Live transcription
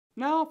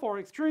Now for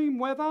extreme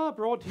weather,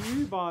 brought to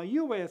you by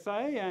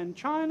USA and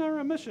China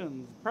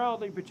Emissions,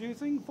 proudly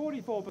producing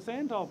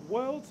 44% of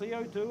world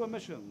CO2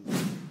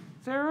 emissions.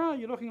 Sarah,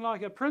 you're looking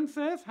like a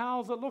princess.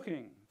 How's it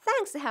looking?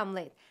 Thanks,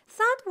 Hamlet.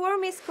 Thought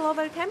warmest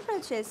global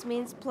temperatures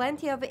means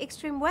plenty of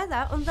extreme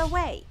weather on the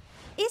way.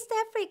 East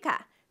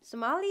Africa,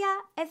 Somalia,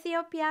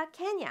 Ethiopia,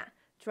 Kenya.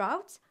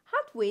 Droughts,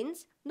 hot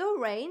winds, no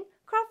rain,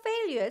 crop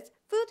failures,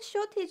 food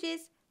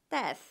shortages,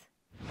 death.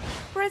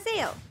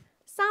 Brazil,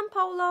 Sao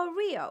Paulo,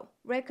 Rio.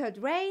 Record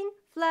rain,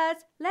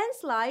 floods,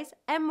 landslides,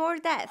 and more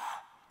death.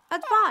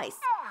 Advice: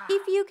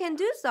 if you can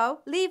do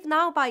so, leave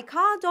now by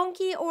car,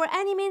 donkey, or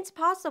any means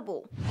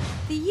possible.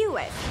 The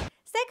U.S.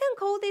 Second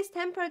coldest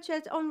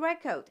temperatures on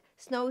record.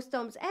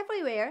 Snowstorms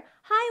everywhere,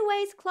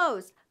 highways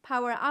closed,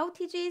 power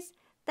outages,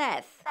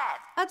 death.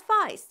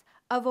 Advice: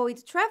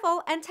 avoid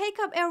travel and take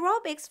up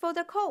aerobics for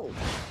the cold.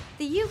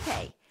 The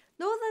UK.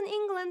 Northern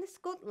England,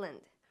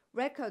 Scotland.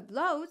 Record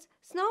lows,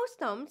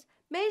 snowstorms,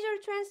 major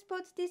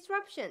transport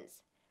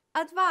disruptions.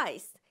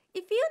 Advice: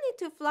 if you need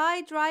to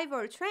fly, drive,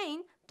 or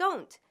train,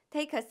 don't.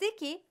 Take a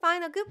sickie,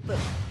 find a good book.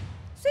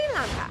 Sri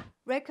Lanka.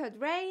 Record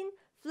rain,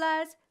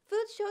 floods,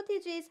 food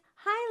shortages,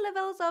 high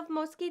levels of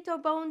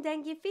mosquito-borne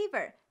dengue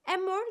fever,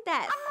 and more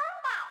death.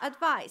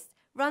 Advice: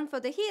 run for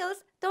the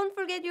hills, don't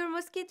forget your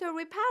mosquito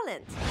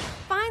repellent.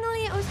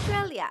 Finally,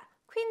 Australia,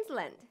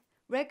 Queensland.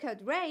 Record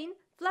rain,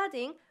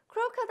 flooding,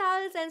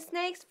 crocodiles and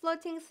snakes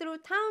floating through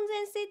towns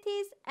and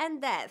cities,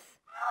 and death.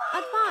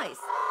 Advice: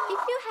 if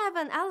you have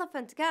an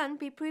elephant gun,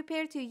 be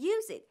prepared to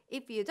use it.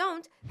 If you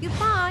don't,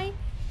 goodbye.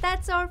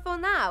 That's all for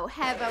now.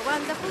 Have a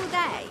wonderful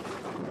day.